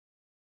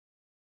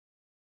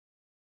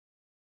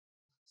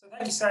So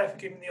thank you, Sarah, for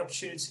giving me the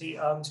opportunity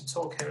to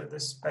talk here at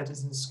this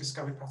Medicines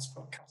Discovery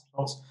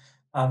Catapult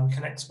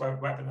Connect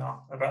webinar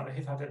about the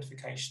hit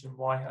identification and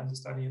why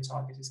understanding your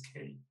target is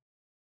key.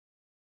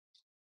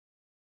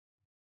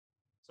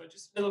 So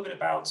just a little bit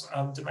about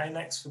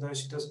DomainX for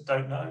those who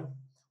don't know.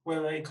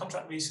 We're a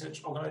contract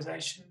research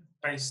organisation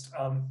based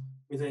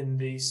within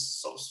the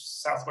sort of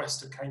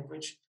southwest of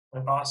Cambridge,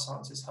 and a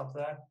biosciences hub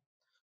there.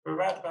 We're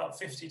around about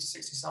 50 to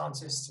 60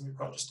 scientists, and we've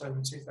got just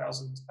over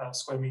 2,000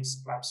 square metres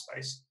of lab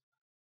space.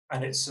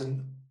 And it's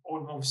an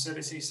all-in-one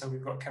facility, so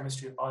we've got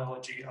chemistry and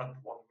biology under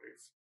one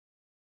roof.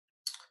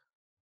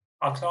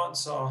 Our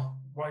clients are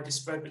widely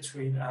spread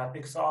between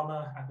big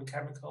pharma,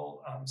 agrochemical,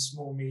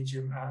 small,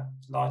 medium, and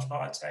large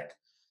biotech,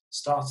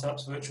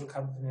 startups, virtual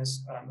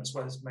companies, as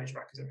well as major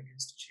academic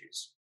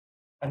institutes.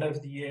 And over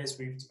the years,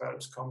 we've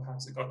developed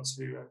compounds that got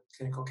into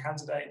clinical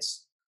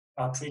candidates,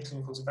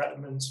 preclinical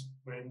development.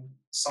 We're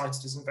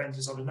cited as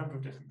inventors on a number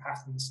of different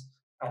patents,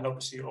 and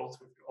obviously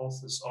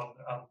authors on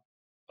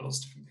lots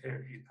of different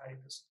peer-reviewed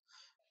papers.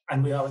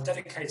 And we are a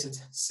dedicated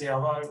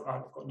CRO.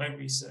 We've got no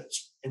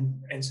research,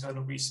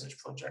 internal research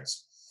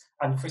projects.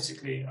 And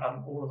critically,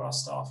 all of our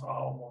staff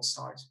are on one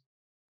site.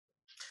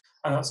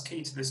 And that's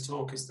key to this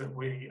talk, is that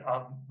we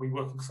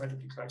work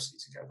incredibly closely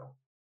together.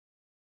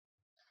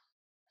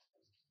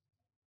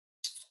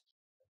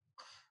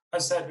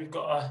 As I said, we've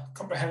got a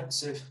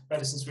comprehensive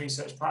medicines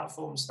research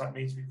platform. So that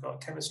means we've got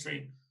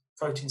chemistry,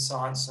 protein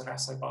science, and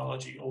assay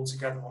biology all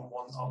together on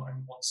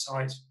one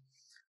site.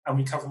 And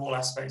we cover all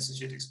aspects,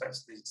 as you'd expect,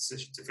 of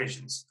these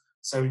divisions.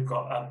 So we've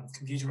got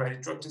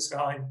computer-aided drug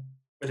design,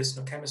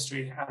 medicinal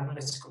chemistry,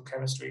 analytical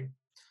chemistry,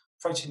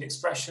 protein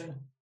expression,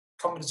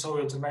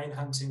 combinatorial domain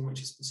hunting,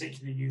 which is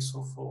particularly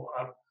useful for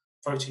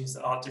proteins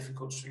that are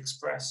difficult to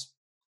express,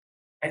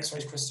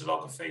 X-ray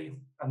crystallography,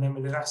 and then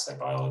within assay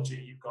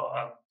biology, you've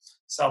got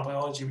cell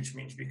biology, which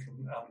means we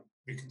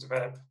can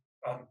develop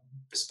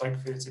bespoke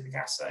phenotypic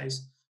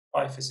assays,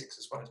 biophysics,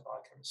 as well as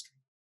biochemistry.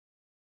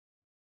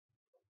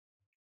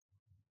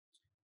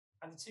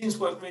 And the teams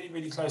work really,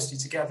 really closely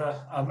together,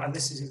 and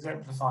this is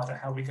exemplified at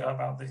how we go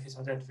about the hit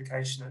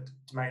identification at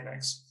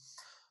DomainX.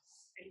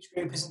 Each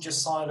group isn't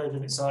just siloed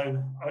in its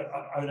own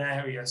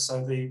area,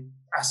 so the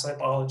assay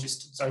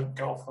biologists don't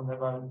go off on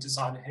their own and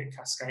design a hit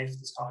cascade for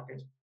the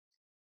target.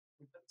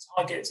 We put the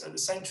target at the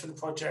centre of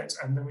the project,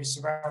 and then we're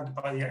surrounded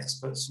by the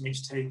experts from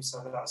each team,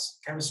 so that's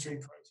chemistry,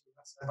 protein,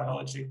 assay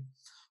biology,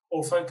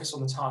 all focus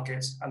on the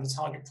target and the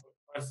target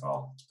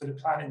profile to put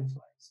a plan in place.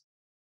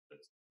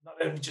 Not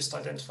only just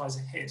identifies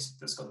a hit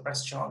that's got the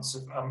best chance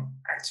of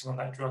acting on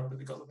that drug, but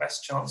they've got the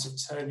best chance of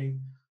turning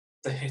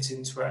the hit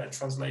into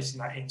translating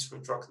that into a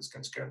drug that's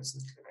going to go into the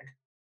clinic.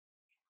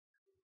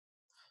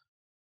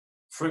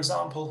 For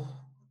example,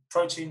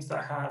 proteins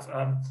that have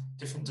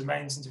different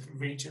domains in different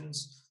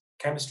regions,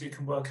 chemistry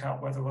can work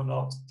out whether or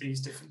not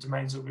these different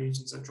domains or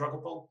regions are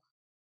druggable,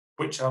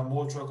 which are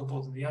more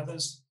druggable than the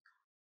others.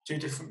 Do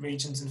different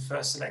regions infer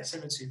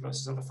selectivity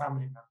versus other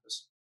family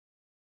members?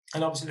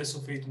 And obviously this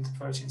will feed into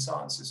protein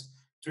sciences.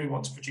 Do we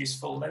want to produce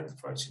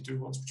full-length protein? Do we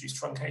want to produce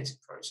truncated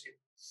protein?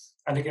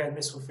 And again,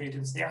 this will feed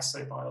into the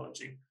assay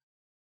biology.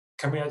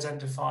 Can we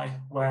identify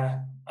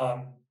where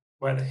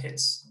the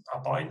hits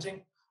are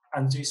binding?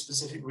 And do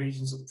specific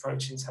regions of the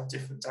proteins have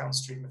different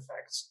downstream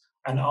effects?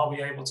 And are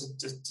we able to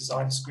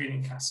design a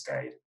screening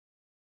cascade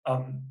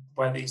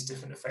where these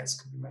different effects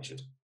can be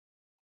measured?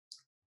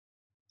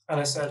 And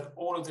I said,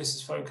 all of this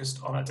is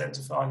focused on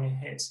identifying a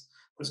hit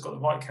that's got the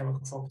right chemical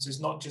properties,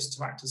 not just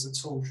to act as a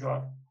tool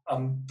drug,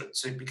 but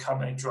to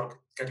become a drug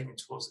getting in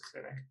towards the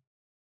clinic.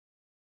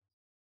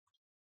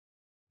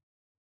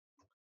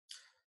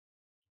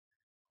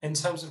 In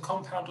terms of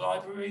compound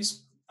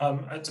libraries,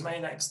 at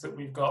DomainX that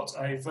we've got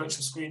a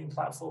virtual screening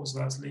platform, so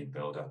that's Lead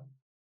Builder,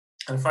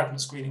 and a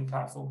fragment screening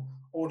platform,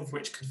 all of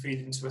which could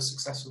feed into a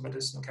successful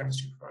medicinal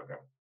chemistry program.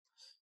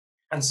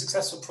 And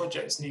successful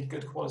projects need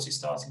good quality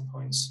starting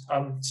points.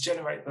 To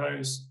generate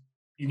those,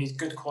 you need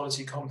good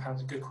quality compounds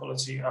and good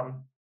quality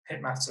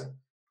hit matter.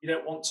 You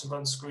don't want to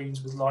run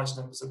screens with large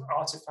numbers of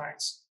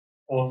artifacts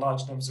or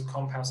large numbers of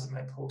compounds that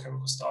make poor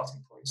chemical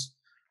starting points,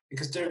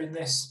 because doing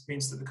this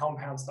means that the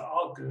compounds that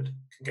are good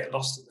can get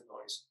lost in the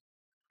noise.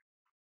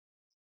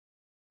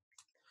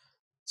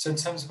 So in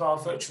terms of our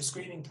virtual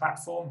screening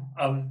platform,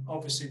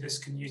 obviously this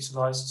can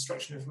utilize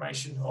structural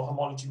information or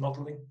homology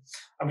modeling,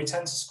 and we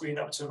tend to screen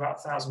up to about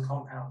 1,000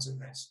 compounds in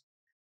this.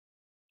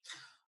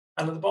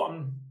 And at the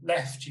bottom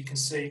left, you can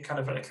see kind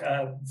of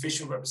a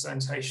visual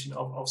representation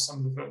of some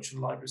of the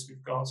virtual libraries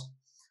we've got.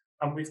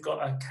 And we've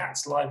got a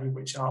CATS library,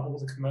 which are all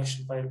the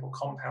commercially available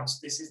compounds.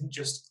 This isn't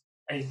just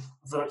a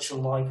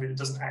virtual library that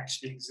doesn't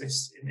actually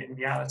exist in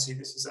reality.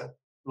 This is a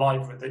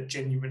library that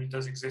genuinely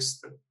does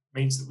exist, that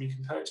means that we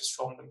can purchase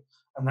from them,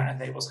 and that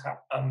enables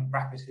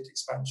rapid hit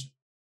expansion.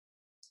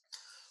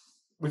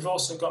 We've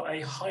also got a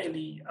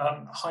highly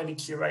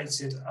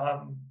curated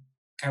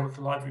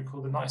chemical library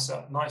called the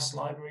NICE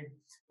library,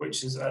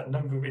 which is a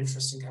number of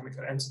interesting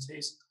chemical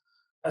entities.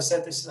 As I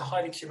said, this is a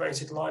highly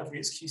curated library.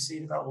 It's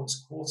QC'd about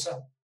once a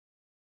quarter.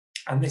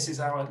 And this is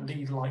our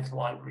lead-like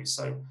library.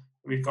 So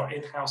We've got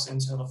in-house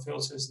internal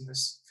filters, and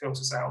this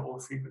filters out all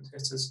frequent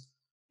hitters,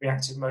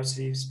 reactive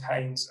motifs,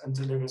 pains, and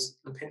delivers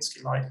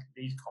Lipinski-like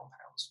lead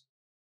compounds.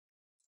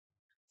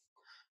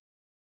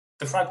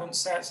 The fragment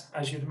set,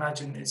 as you'd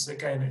imagine, it's a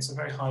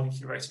very highly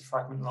curated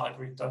fragment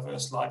library,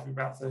 diverse library,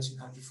 about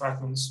 1,300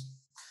 fragments.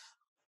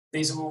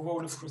 These are all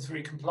rule of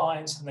 3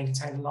 compliant, and they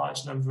contain a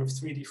large number of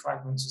 3D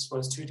fragments as well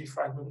as 2D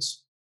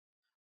fragments.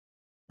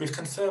 We've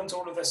confirmed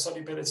all of their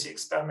solubility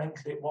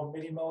experimentally at 1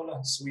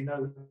 millimolar, so we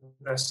know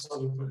they're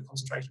soluble at the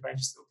concentration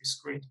ranges that will be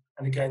screened.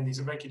 And again, these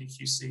are regularly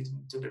QC'd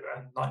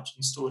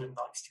and stored in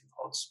nitrogen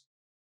pods.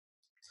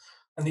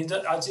 And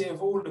the idea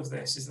of all of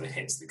this is the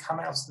hits that come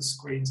out of the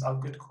screens are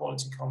good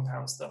quality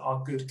compounds that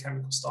are good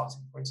chemical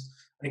starting points.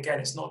 And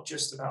again, it's not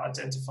just about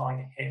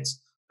identifying a hit,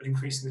 but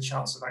increasing the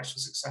chance of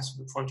actual success for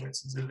the project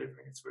and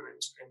delivering it through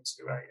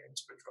into a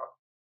drug.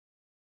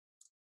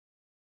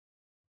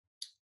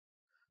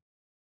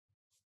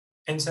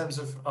 In terms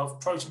of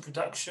protein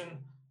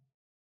production,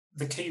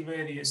 the key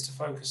really is to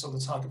focus on the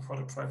target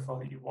product profile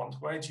that you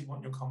want. Where do you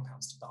want your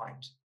compounds to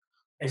bind?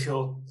 If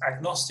you're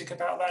agnostic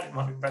about that, it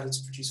might be better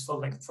to produce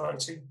full-length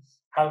protein.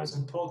 However, it's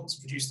important to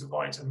produce the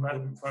right and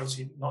relevant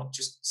protein, not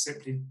just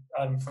simply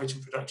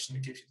protein production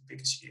that gives you the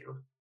biggest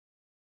yield.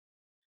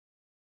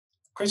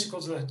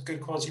 Critical to good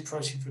quality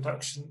protein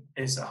production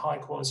is a high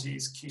quality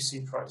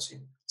QC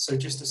protein. So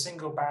just a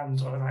single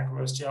band on an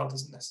agarose gel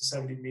doesn't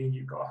necessarily mean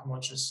you've got a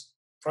homogeneous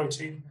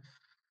protein.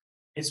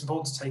 It's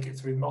important to take it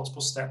through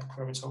multiple step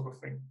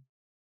chromatography.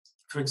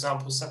 For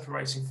example,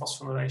 separating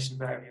phosphorylation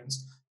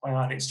variants by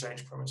ion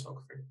exchange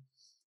chromatography.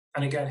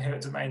 And again, here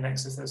at Domain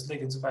X, if there's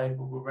ligands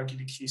available, we'll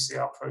regularly QC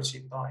our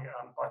protein by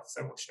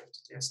thermal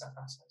shift DSF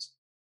assays.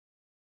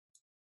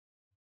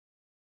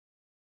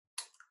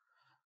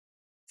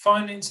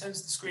 Finally, in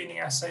terms of the screening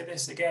assay,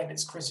 this again,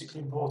 it's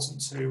critically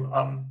important to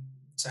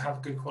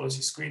have good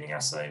quality screening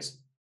assays.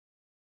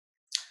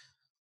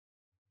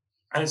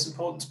 And it's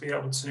important to be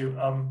able to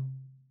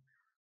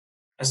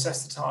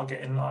assess the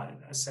target in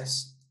line,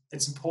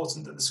 it's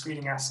important that the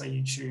screening assay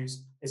you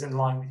choose is in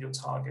line with your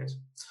target.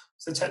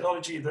 So the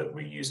technology that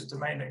we use at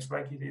Domain X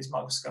regularly is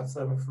microscale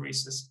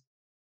thermophoresis.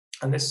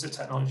 And this is a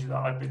technology that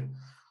I've been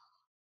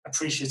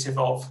appreciative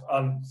of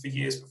for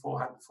years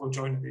beforehand, before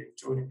joining the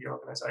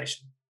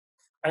organization.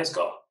 And it's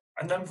got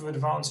a number of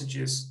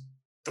advantages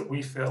that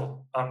we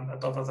feel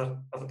above other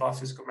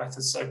biophysical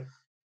methods. So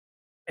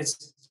it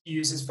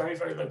uses very,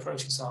 very low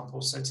protein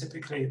samples. So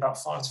typically about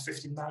 5 to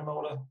 50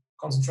 nanomolar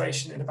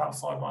concentration in about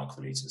 5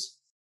 microliters.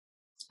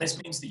 This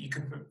means that you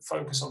can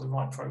focus on the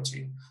right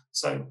protein.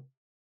 So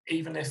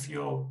even if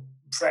your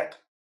prep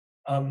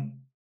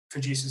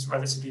produces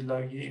relatively low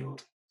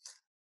yield,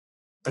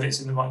 but it's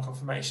in the right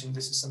conformation,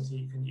 this is something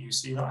you can use.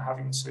 So you're not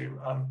having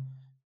to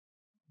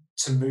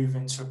move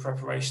into a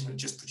preparation that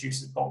just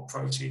produces bulk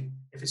protein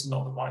if it's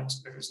not the right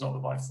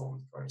form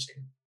of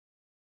protein.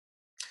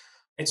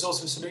 It's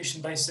also a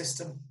solution-based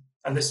system,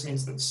 and this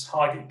means that the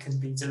target can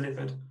be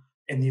delivered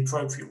in the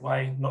appropriate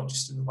way, not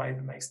just in the way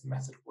that makes the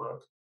method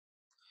work.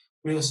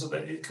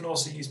 It can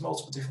also use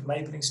multiple different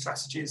labeling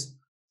strategies,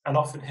 and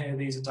often here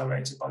these are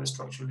directed by the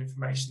structural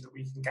information that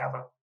we can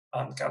gather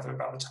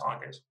about the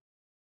target.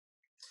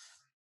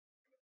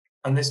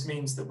 And this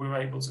means that we're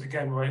able to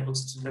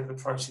deliver the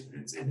protein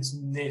in its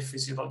near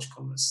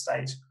physiological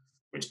state,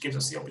 which gives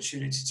us the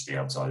opportunity to be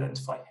able to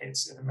identify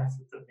hits in a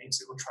method that means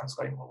it will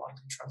more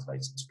likely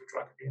translate into a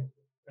drug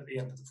at the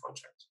end of the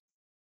project.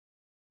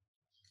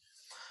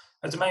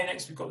 At Domain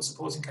X, we've got the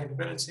supporting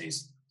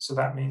capabilities. So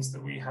that means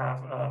that we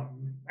have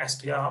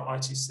SPR,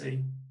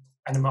 ITC,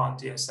 NMR, and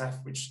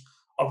DSF, which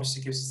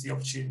obviously gives us the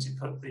opportunity to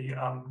put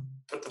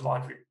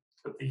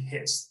the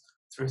hits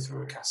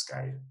through a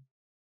cascade.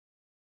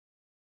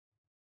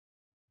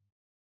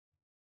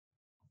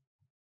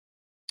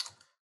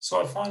 So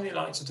what I'd finally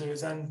like to do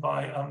is end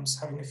by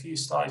having a few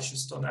slides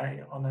just on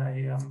a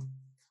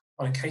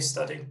case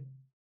study,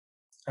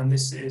 and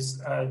this is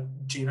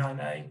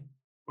G9A,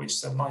 which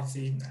is a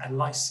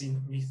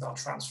lysine methyl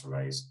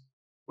transferase,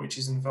 which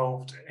is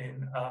involved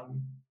in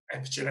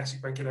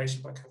epigenetic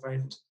regulation by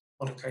covalent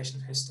modification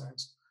of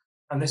histones.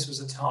 And this was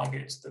a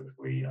target that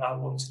we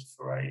wanted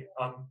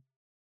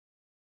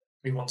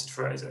as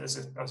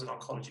an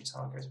oncology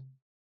target.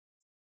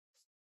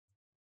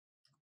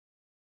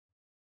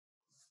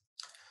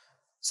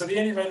 So the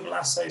only available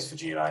assays for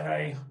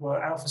G9A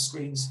were alpha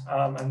screens,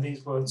 and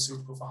these weren't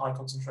suitable for high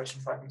concentration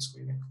fragment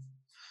screening.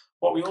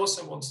 What we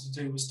also wanted to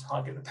do was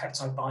target the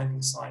peptide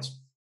binding site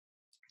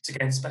to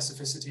gain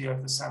specificity over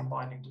the SAM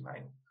binding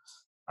domain.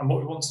 And what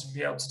we wanted to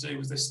be able to do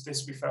was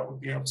this we felt would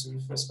be able to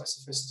infer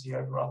specificity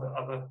over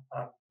other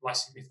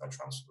lysine methyl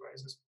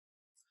transferases.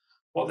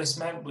 What this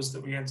meant was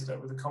that we ended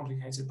up with a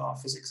complicated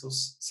biophysical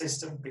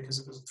system because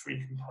it was a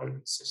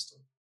 3-component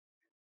system.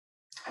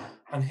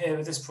 And here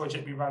in this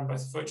project, we ran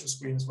both a virtual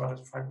screen as well as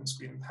a fragment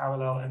screen in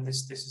parallel, and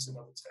this is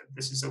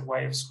a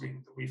way of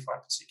screening that we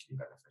find particularly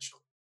beneficial.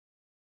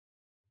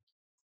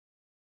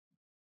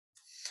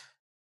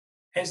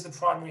 Here's the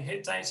primary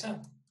hit data,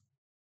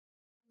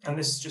 and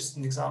this is just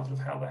an example of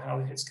how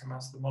the hits come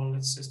out of the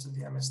monolith system,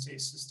 the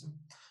MST system.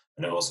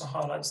 And it also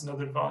highlights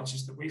another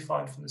advantage that we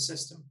find from the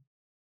system,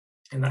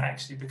 in that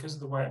actually, because of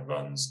the way it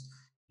runs,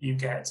 you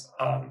get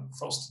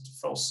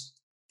false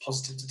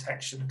positive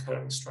detection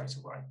occurring straight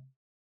away.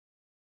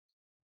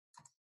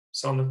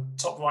 So on the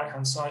top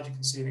right-hand side, you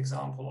can see an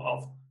example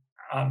of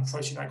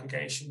protein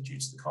aggregation due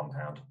to the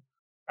compound.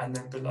 And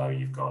then below,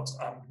 you've got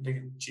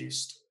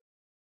ligand-induced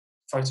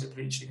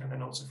photobleaching and then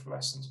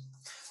autofluorescence.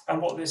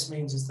 And what this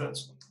means is that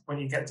when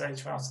you get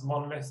data out of the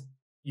monolith,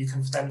 you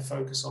can then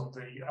focus on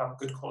the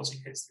good quality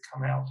hits that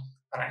come out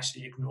and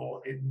actually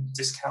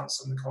discount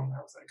some of the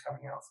compounds that are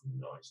coming out from the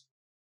noise.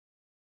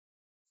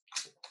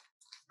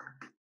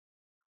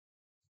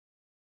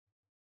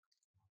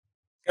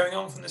 Going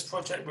on from this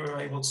project, we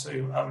were able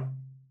to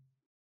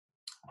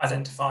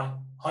identify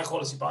high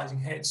quality binding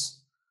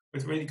hits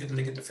with really good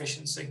ligand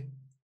efficiency.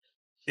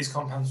 These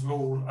compounds were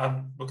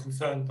all were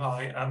confirmed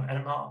by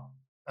NMR,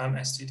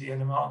 STD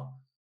NMR,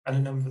 and a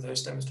number of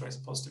those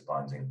demonstrated positive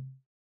binding.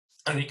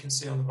 And you can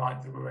see on the right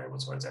that we were able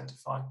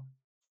to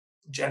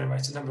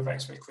generate a number of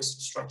X-ray crystal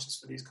structures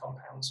for these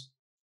compounds.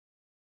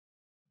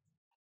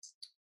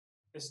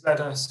 This led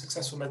a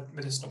successful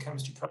medicinal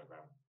chemistry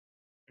program,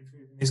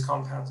 improving these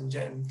compounds and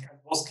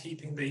was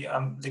keeping the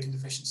ligand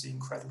efficiency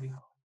incredibly high.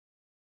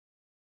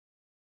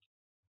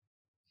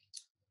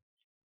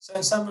 So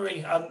in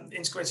summary,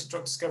 integrated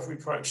drug discovery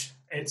approach,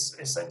 it's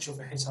essential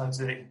for hit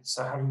ID.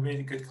 So having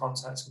really good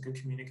contacts and good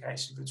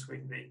communication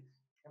between the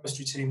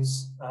chemistry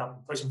teams,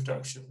 protein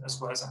production, as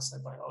well as assay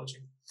biology.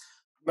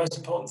 The most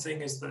important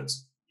thing is that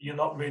you're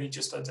not really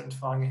just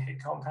identifying a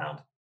hit compound,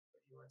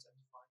 but you're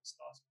identifying the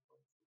starting point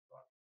for the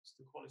drug. So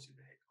the quality of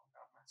the hit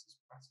compound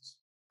matters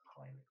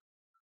highly.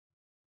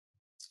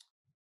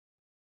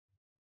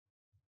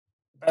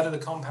 The better the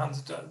compound,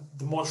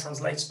 the more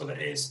translatable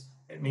it is.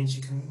 It means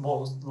you can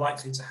more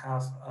likely to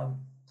have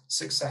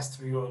success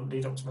through your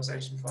lead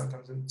optimization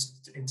programs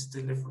into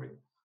delivering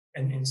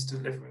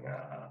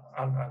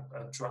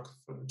a drug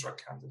for the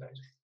drug candidate.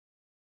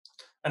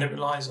 And it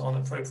relies on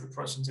appropriate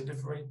protein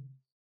delivery,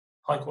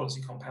 high quality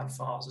compound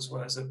files, as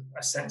well as a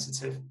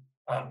sensitive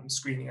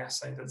screening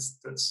assay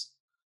that's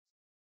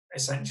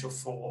essential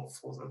for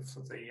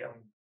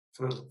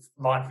the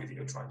library that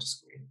you're trying to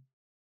screen.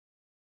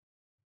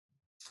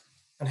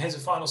 And here's a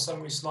final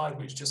summary slide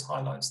which just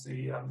highlights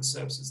the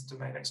services that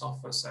DomainX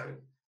offer. So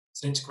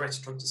it's an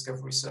integrated drug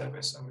discovery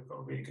service, and we've got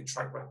a really good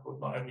track record,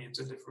 not only of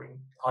delivering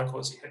high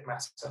quality hit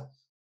matter,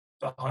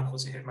 but high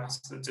quality hit matter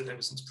that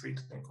delivers into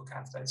preclinical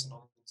candidates and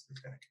on into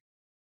the clinic.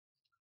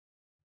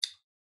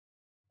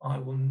 I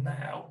will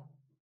now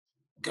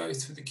go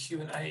through the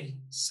Q&A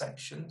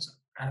sections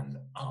and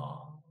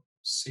I'll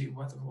see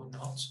whether or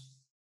not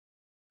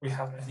we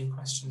have any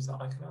questions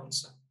that I can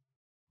answer.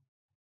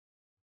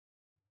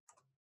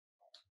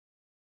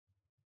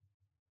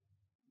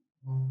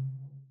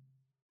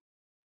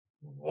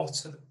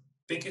 What are the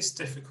biggest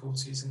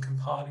difficulties in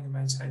compiling and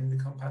maintaining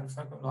the compound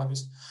fragment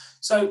libraries?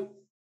 So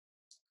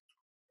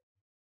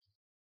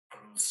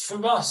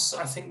for us,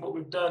 I think what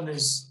we've done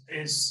is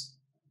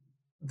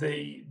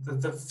the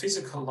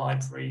physical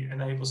library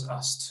enables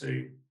us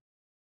to,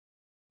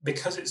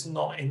 because it's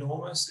not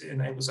enormous, it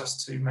enables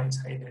us to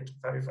maintain it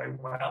very, very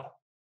well.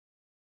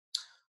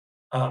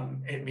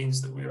 It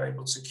means that we're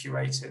able to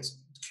curate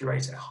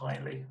it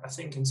highly. I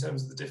think in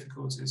terms of the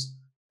difficulties,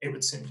 it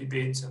would simply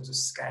be in terms of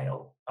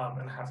scale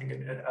and having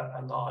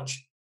a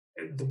large,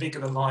 the bigger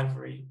the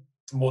library,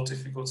 the more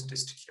difficult it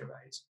is to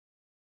curate.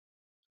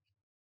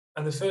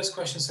 And the first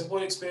question said,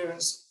 what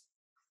experience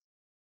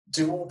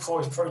do all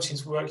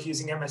proteins work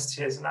using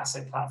MST as an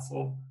assay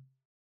platform?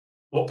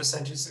 What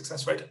percentage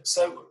success rate?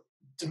 So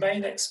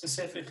DomainX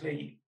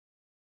specifically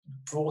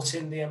brought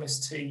in the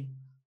MST,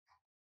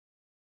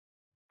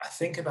 I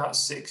think about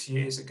 6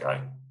 years ago.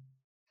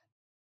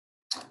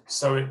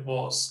 So it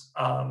was,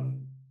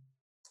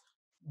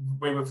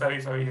 we were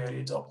very, very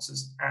early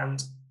adopters.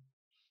 And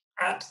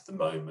at the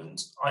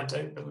moment, I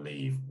don't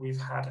believe we've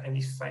had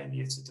any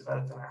failure to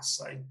develop an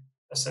assay,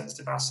 a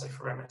sensitive assay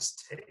for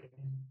MST.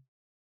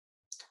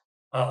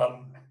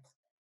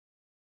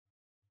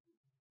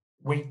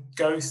 We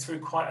go through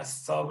quite a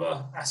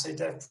thorough assay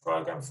dev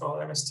program for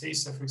our MST.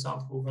 So for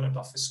example, we'll run a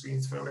buffer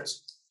screen through it,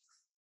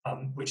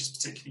 which is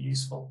particularly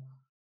useful.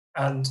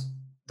 And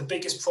the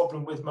biggest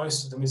problem with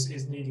most of them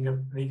is needing a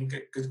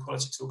good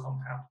quality tool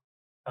compound.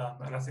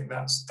 And I think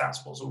that's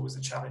what's always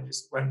the challenge,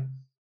 is when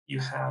you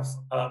have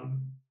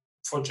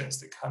projects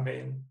that come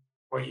in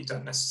where you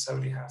don't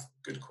necessarily have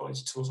good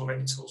quality tools or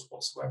any tools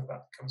whatsoever,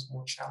 that becomes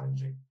more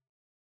challenging.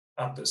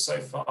 But so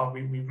far,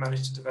 we've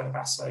managed to develop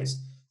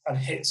assays and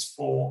hits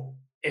for,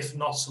 if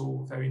not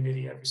all, very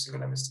nearly every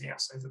single MST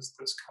assay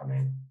that's come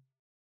in.